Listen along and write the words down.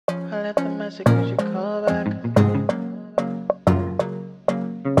I left a message, could you call back?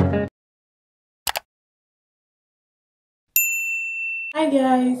 Hi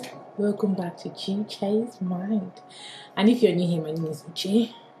guys, welcome back to Chuche's Mind. And if you're new here, my name is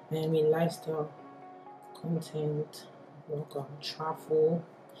Chuche. I am in lifestyle content, work on travel,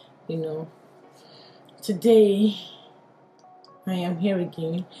 Today I am here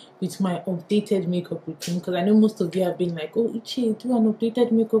again with my updated makeup routine because I know most of you have been like, oh Uche, do an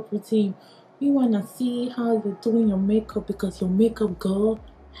updated makeup routine. We wanna see how you're doing your makeup because your makeup girl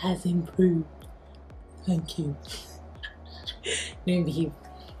has improved. Thank you. Don't behave.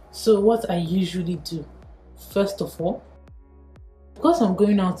 So what I usually do, first of all, because I'm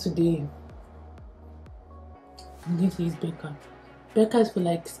going out today, I'm going to use Becca. Becca is for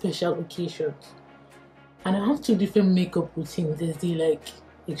like special occasions. And I have two different makeup routines. There's the like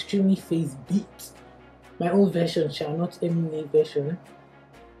extremely face beat, my own version, not Emily version,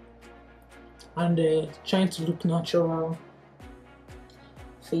 and trying to look natural,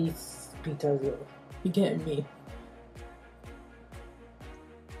 face beat as well. You get me?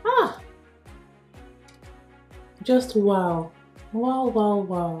 Just wow.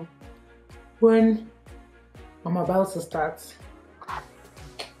 When I'm about to start,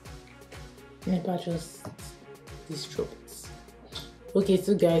 never just disrupt. Okay,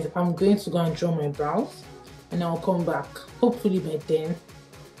 so guys, I'm going to go and draw my brows and I'll come back. Hopefully by then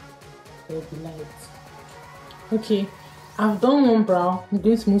it'll be light. Okay, I've done one brow. I'm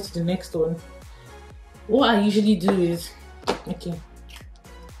going to move to the next one. What I usually do is,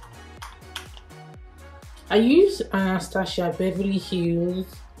 I use Anastasia Beverly Hills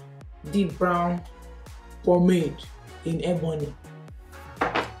Deep Brown Pomade in Ebony.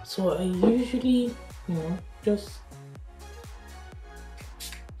 So I usually, just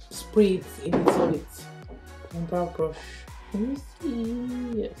spray it a little bit on brow brush. Let me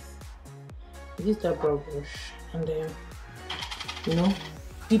see, yes. I use that brow brush and then,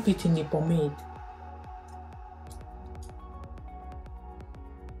 dip it in the pomade.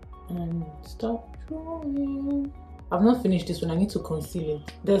 And stop drawing. I've not finished this one. I need to conceal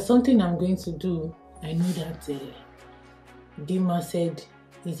it. There's something I'm going to do. I know that Dima said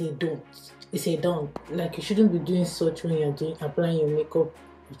it's a don't. It's a don't. Like you shouldn't be doing such when you're applying your makeup,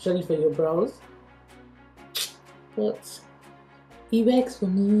 especially for your brows. But it works for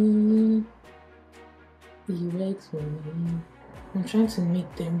me. It works for me. I'm trying to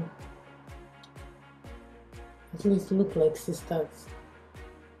make them at least look like sisters,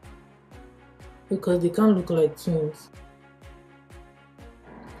 because they can't look like twins.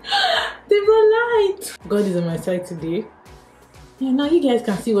 They brought light! God is on my side today. Yeah, now you guys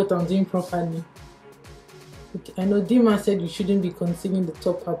can see what I'm doing properly. Okay, I know Dima said you shouldn't be concealing the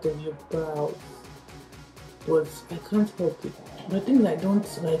top part of your brows, but I can't help it. But I think I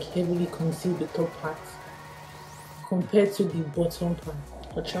don't like heavily conceal the top part compared to the bottom part.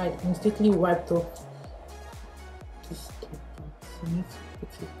 I tried, I mistakenly wiped off this top part. I need to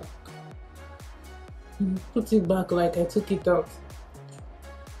put it back. Put it back like I took it out.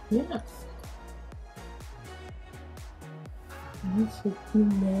 Yes. I need to put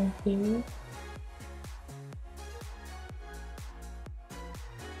more here.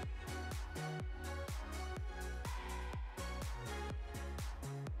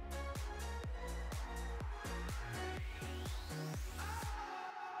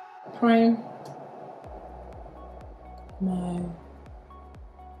 Prime my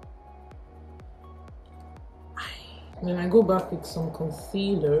then I go back with some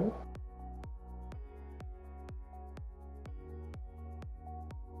concealer.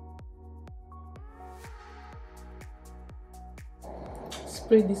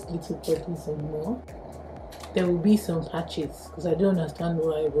 Spray this little bottle some more. There will be some patches because I don't understand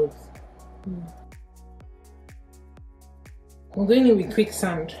why, but I'm going in with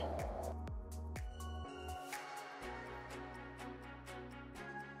quicksand.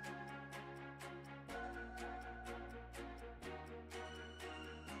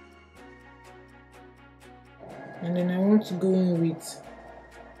 And then I want to go in with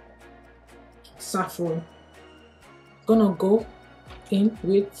saffron. I'm gonna go in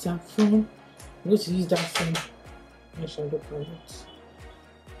with saffron. I'm going to use that same eyeshadow palette.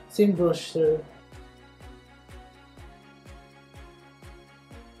 Same brush, sorry.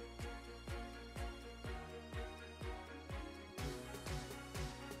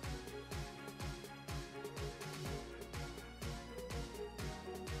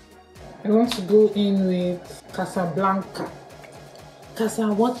 I want to go in with Casablanca.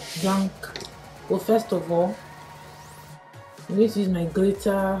 Blanca? Well, first of all, I'm going to use my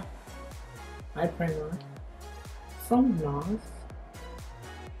glitter eye primer from NARS.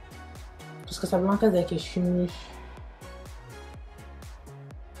 Because Casablanca is like a shimmerish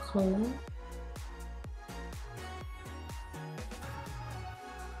color.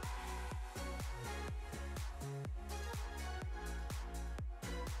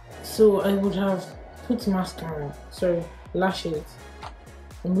 So I would have put mascara, sorry, lashes.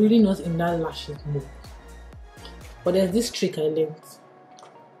 I'm really not in that lashes mood. But there's this trick I learned.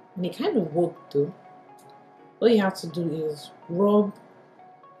 And it kind of worked though. All you have to do is rub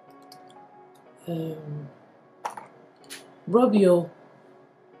your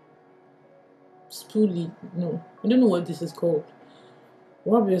spoolie. No, I don't know what this is called.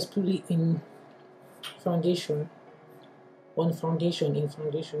 Rub your spoolie in foundation. On foundation, in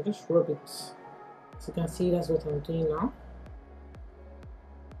foundation. Just rub it. As you can see, that's what I'm doing now.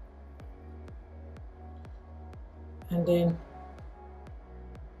 And then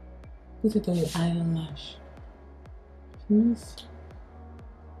put it on your eyelash. Yes.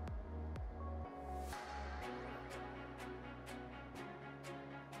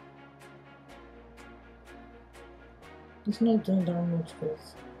 It's not doing that much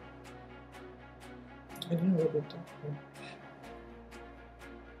because I didn't rub it that much.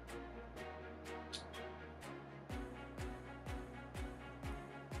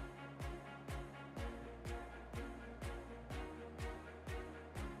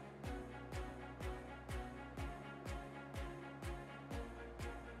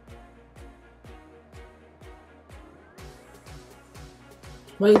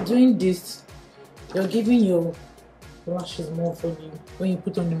 By doing this, you're giving your lashes more for you when you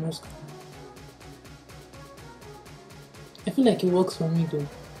put on the mascara. I feel like it works for me though.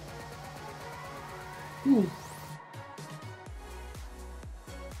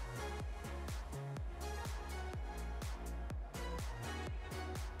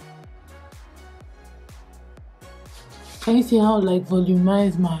 Can you see how like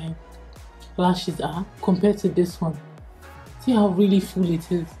volumized my lashes are compared to this one? See how really full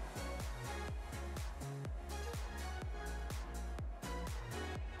it is.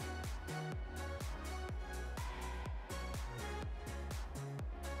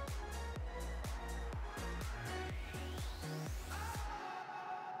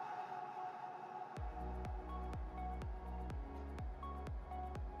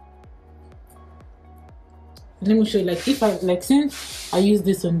 Let me show you, like, if I, like, since I use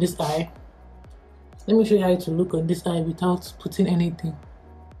this on this eye, let me show you how to look on this eye without putting anything.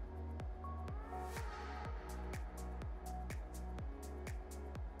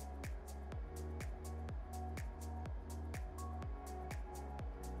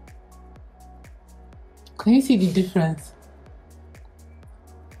 Can you see the difference?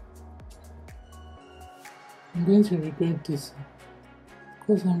 I'm going to regret this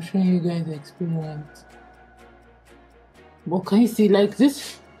because I'm showing you guys the experience. But can you see, like,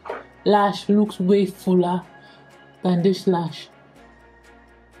 this lash looks way fuller than this lash.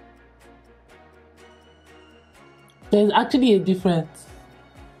 There's actually a difference.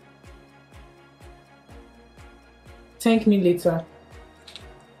 Thank me later.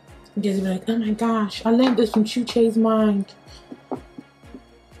 Just be like, oh my gosh, I learned this from Chuche's mind.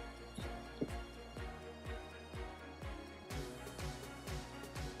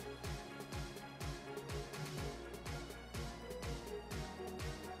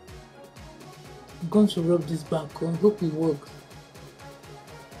 I'm going to rub this back. I hope it works.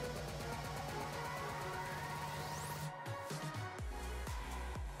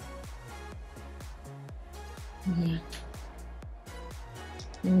 Yeah.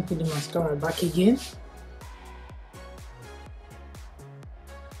 Let me put the mascara back again.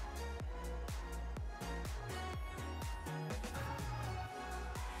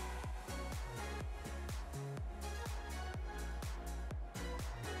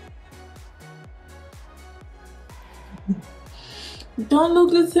 Don't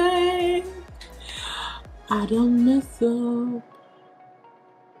look the same. I don't mess up.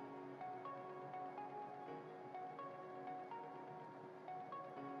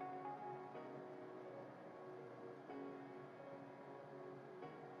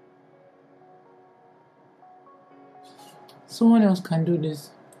 Someone else can do this.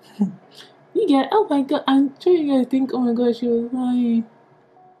 You get, oh my god, I'm sure you guys think, oh my god, she was lying.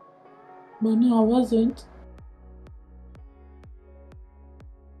 But no, I wasn't.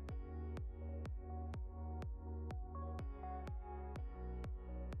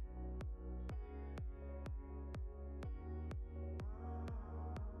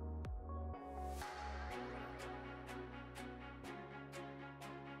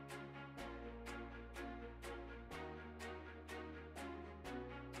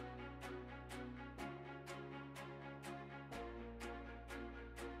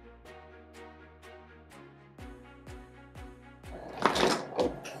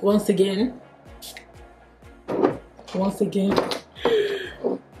 Once again.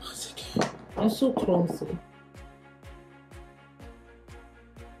 I'm so clumsy.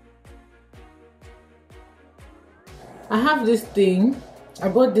 I have this thing. I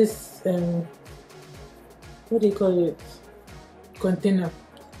bought this what do you call it? Container,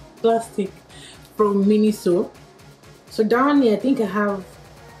 plastic, from Miniso. So down here, I think I have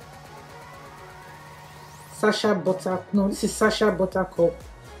Sasha butter. No, this is Sasha Buttercup.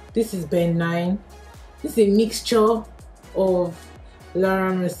 This is Ben 9. This is a mixture of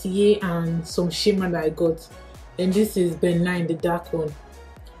Laura Mercier and some shimmer that I got. And this is Ben 9, the dark one.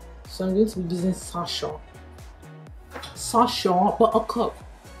 So I'm going to be using Sasha Buttercup.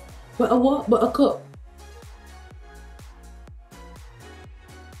 But a what? Buttercup.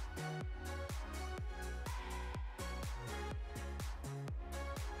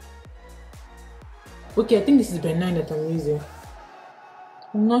 Okay, I think this is Ben 9 that I'm using.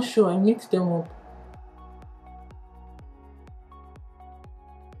 I'm not sure, I mixed them up.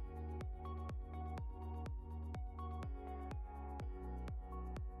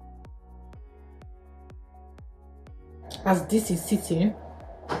 As this is sitting,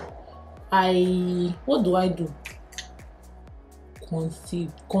 what do I do?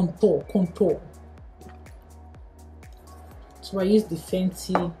 Contour. So I use the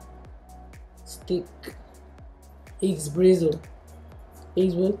Fenty stick X Brazo.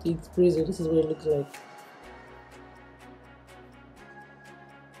 This is what it looks like.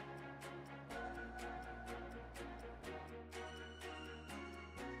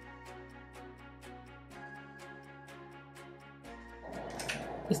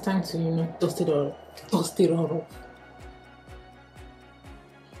 It's time to, you know, dust it all off.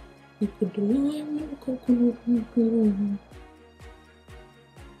 You put the lime in the coconut.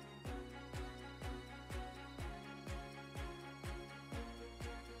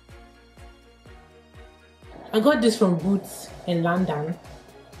 I got this from Boots in London.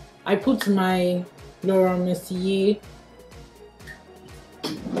 I put my Laura Mercier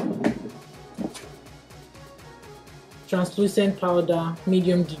translucent powder,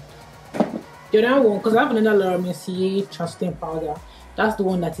 medium deep. The other one, because I have another Laura Mercier translucent powder, that's the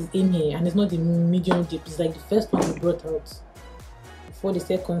one that is in here, and it's not the medium deep. It's like the first one we brought out before they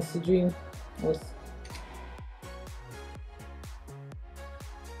start considering us.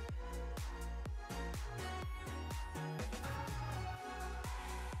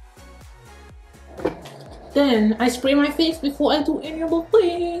 Then I spray my face before I do any other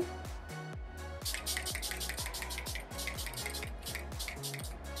thing.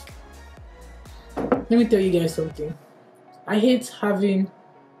 Let me tell you guys something. I hate having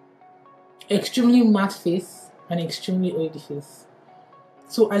extremely matte face and extremely oily face.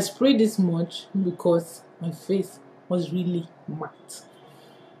 So I sprayed this much because my face was really matte.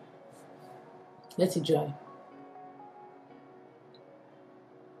 Let it dry.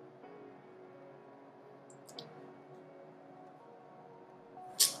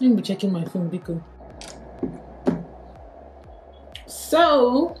 Let me be checking my phone because.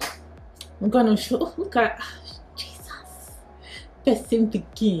 So I'm gonna show. Look at Jesus. Person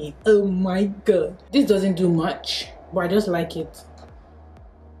begin. Oh my god. This doesn't do much, but I just like it.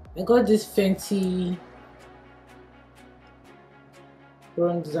 I got this Fenty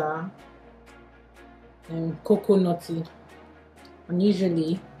bronzer and coconutty, and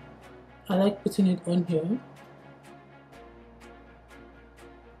usually I like putting it on here.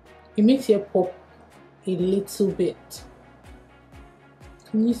 It makes your pop a little bit.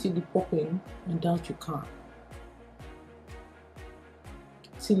 Can you see the popping? I doubt you can.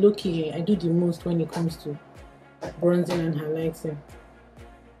 See, look here, I do the most when it comes to bronzing and highlighting.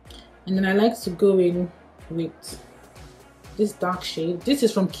 And then I like to go in with this dark shade. This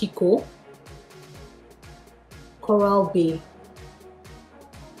is from Kiko. Coral Bay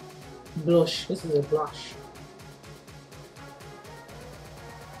blush. This is a blush.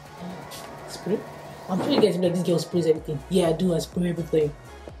 Spray. I'm sure you guys be like, this girl sprays everything. Yeah, I do. I spray everything.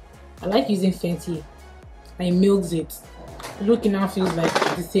 I like using Fenty. I milks it. Looking now feels like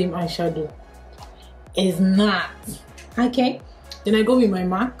the same eyeshadow. It's not. Okay. Then I go with my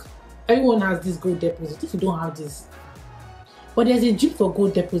MAC. Everyone has this gold deposit. If you don't have this, but there's a dupe for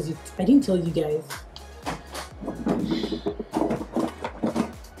gold deposit. I didn't tell you guys.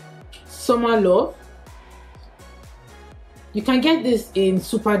 Summer Love. You can get this in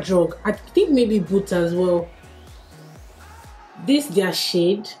Superdrug. I think maybe Boots as well. This their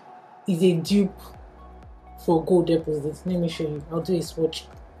shade is a dupe for gold deposits. Let me show you. I'll do a swatch.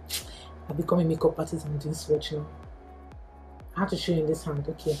 I've become a makeup artist. I'm doing swatch now. I have to show you in this hand.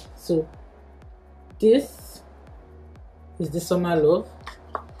 Okay, so this is the Summer Love.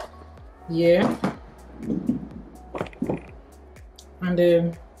 Yeah. And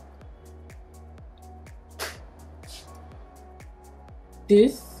then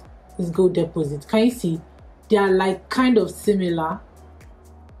this is gold deposit. Can you see? They are like kind of similar,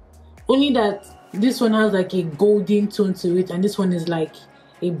 only that this one has like a golden tone to it and this one is like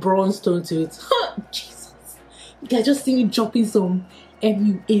a bronze tone to it. Jesus, you guys just see me dropping some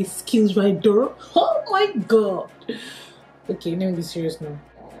MUA skills right there. Oh my god. Okay, let me be serious now.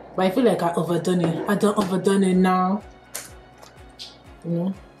 But I feel like I overdone it. I done overdone it now. You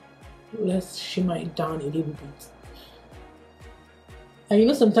know, let's shimmer it down a little bit. And you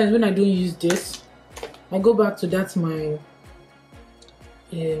know, sometimes when I don't use this, I go back to that my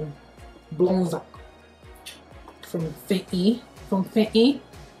bronzer from Fenty,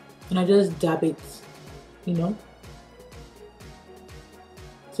 and I just dab it, you know.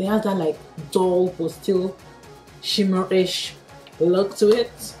 So it has that like dull but still shimmerish look to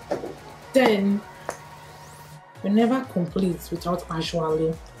it. Then we're never complete without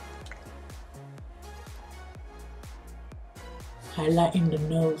actually highlighting the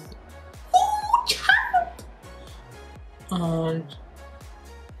nose. And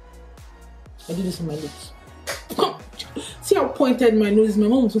I do this on my lips. See how pointed my nose is? My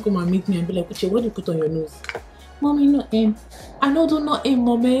mom will come and meet me and be like, Chuche, what do you put on your nose? Mommy, nothing. I know, do nothing,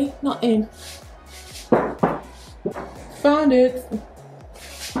 mommy. Nothing. Found it.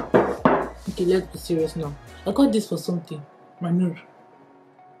 Okay, let's be serious now. I got this for something. My nose.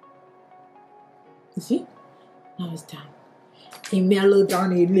 You see? Now it's down. It mellowed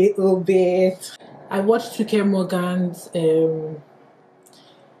down a little bit. I watched Chuche Morgan's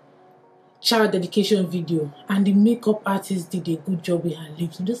child dedication video, and the makeup artist did a good job with her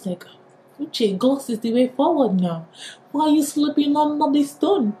lips. I'm just like, Chuche, gloss is the way forward now. Why are you slipping on this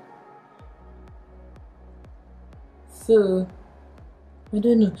stone? So I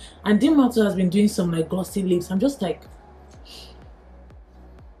don't know. And Dimato has been doing some like glossy lips. I'm just like,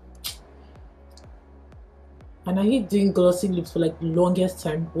 and I hate doing glossy lips for like the longest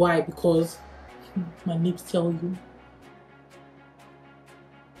time. Why? Because my lips tell you.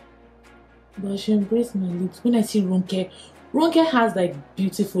 But I should embrace my lips. When I see Ronke has like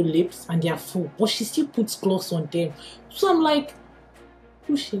beautiful lips and they are full, but she still puts gloss on them. So I'm like,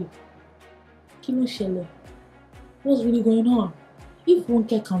 Chuche, Kilo Shelle, what's really going on? If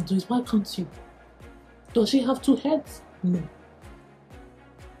Ronke can't do it, why can't you? Does she have two heads? No.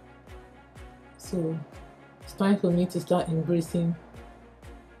 So it's time for me to start embracing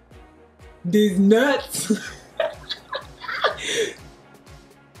these nuts.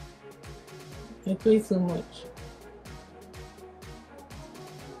 I play so much.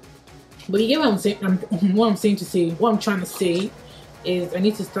 But you get what I'm saying? What I'm trying to say is I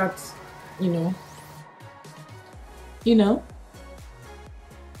need to start, you know.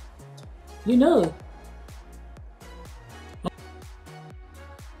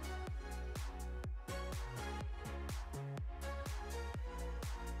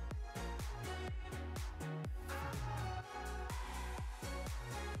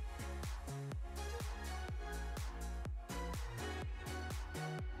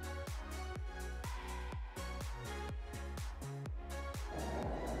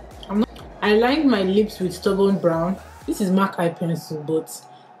 I lined my lips with stubborn brown. This is MAC eye pencil, but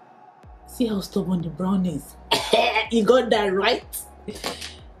see how stubborn the brown is. You got that right.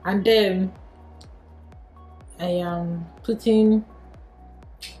 And then I am putting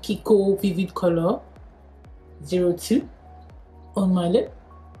Kiko Vivid Color 02 on my lip.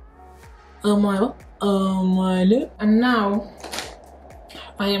 On my lip. And now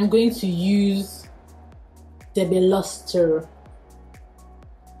I am going to use the Beluster.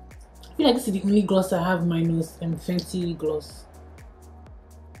 I feel like this is the only gloss I have in my nose, and Fenty gloss.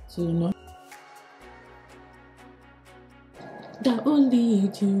 So you know. That will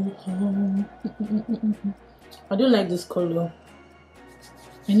lead you home. I don't like this color.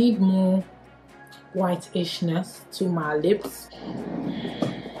 I need more white-ishness to my lips.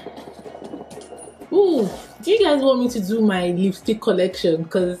 Ooh, do you guys want me to do my lipstick collection?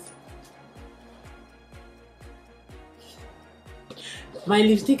 Because my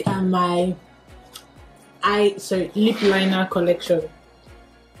lipstick and my lip liner collection,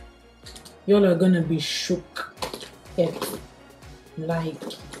 y'all are gonna be shook. Yeah. Like,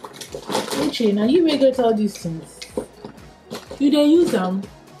 Chuche, now you make it all these things. You they use them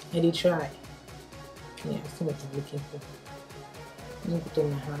and they try. Yeah, that's what I'm looking for. Let me put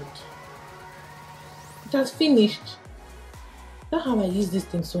on my hand. It has finished. That's how I use this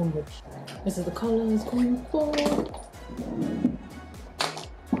thing so much. This is the colors going forward.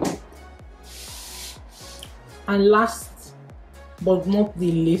 And last but not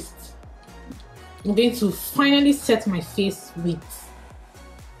the least, I'm going to finally set my face with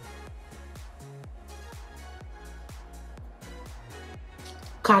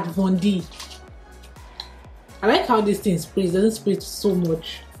Kat Von D. I like how this thing sprays. It doesn't spray so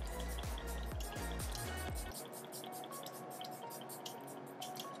much.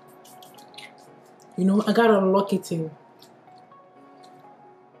 You know, I gotta lock it in.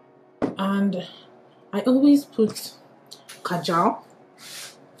 And I always put kajal.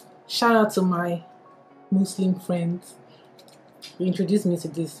 Shout out to my Muslim friends who introduced me to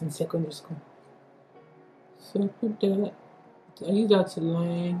this in secondary school. So I put that. I use that to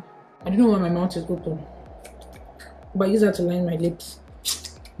line. I don't know why my mouth is open, but I use that to line my lips,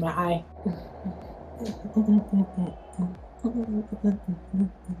 my eye.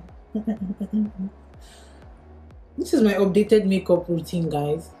 This is my updated makeup routine,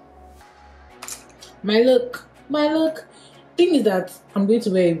 guys. My look. Thing is that I'm going to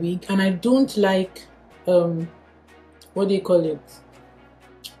wear a wig, and I don't like what do you call it?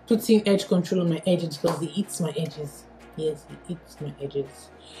 Putting edge control on my edges because it eats my edges. Yes, it eats my edges.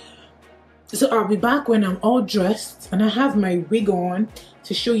 So I'll be back when I'm all dressed and I have my wig on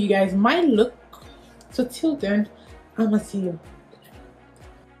to show you guys my look. So till then, I'ma see you.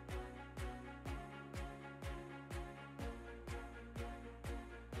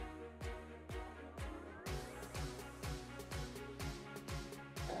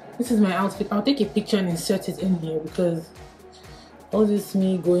 This is my outfit. I'll take a picture and insert it in here because all this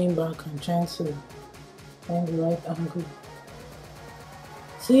me going back and trying to find the right angle.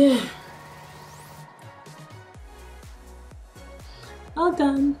 So yeah, all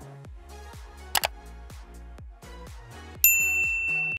done.